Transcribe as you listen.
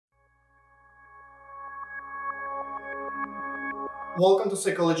Welcome to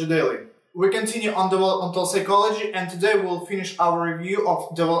Psychology Daily. We continue on developmental psychology, and today we'll finish our review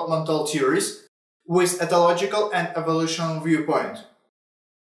of developmental theories with ethological and evolutionary viewpoint.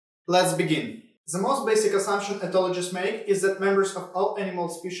 Let's begin. The most basic assumption ethologists make is that members of all animal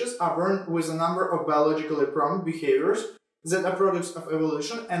species are born with a number of biologically prompt behaviors that are products of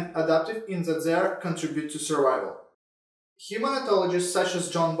evolution and adaptive in that they contribute to survival. Human ethologists such as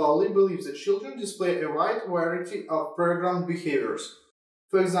John Bowley believe that children display a wide variety of programmed behaviors.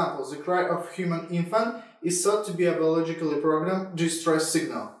 For example, the cry of human infant is thought to be a biologically programmed distress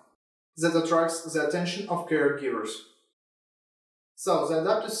signal that attracts the attention of caregivers. So, the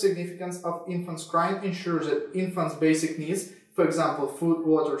adaptive significance of infants crying ensures that infants' basic needs, for example, food,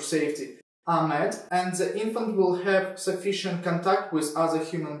 water, safety, are met, and the infant will have sufficient contact with other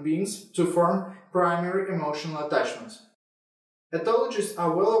human beings to form primary emotional attachments. Ethologists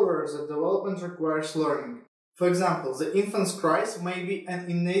are well aware that development requires learning. For example, the infant's cries may be an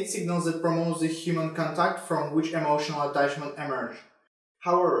innate signal that promotes the human contact from which emotional attachment emerge.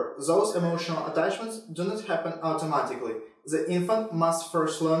 However, those emotional attachments do not happen automatically. The infant must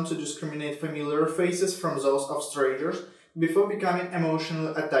first learn to discriminate familiar faces from those of strangers before becoming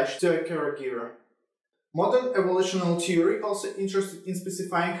emotionally attached to a caregiver. Modern evolutionary theory also interested in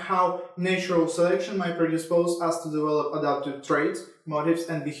specifying how natural selection might predispose us to develop adaptive traits, motives,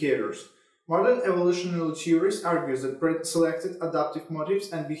 and behaviors. Modern evolutionary theories argue that pre-selected adaptive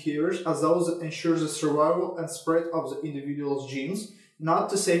motives and behaviors are those that ensure the survival and spread of the individual's genes, not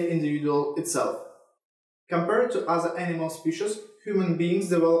the same individual itself. Compared to other animal species, human beings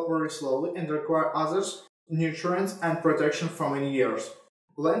develop very slowly and require others, nutrients, and protection for many years.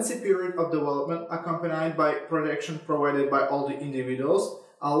 Lengthy period of development accompanied by protection provided by all the individuals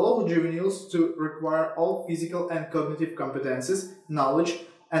allow juveniles to require all physical and cognitive competences, knowledge,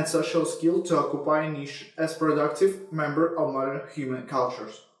 and social skill to occupy a niche as productive member of modern human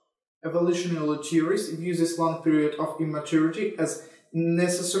cultures. Evolutionary theories view this long period of immaturity as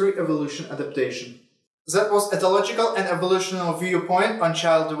necessary evolution adaptation. That was Ethological and Evolutionary Viewpoint on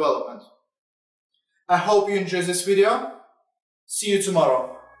Child Development. I hope you enjoyed this video. See you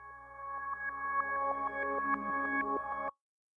tomorrow.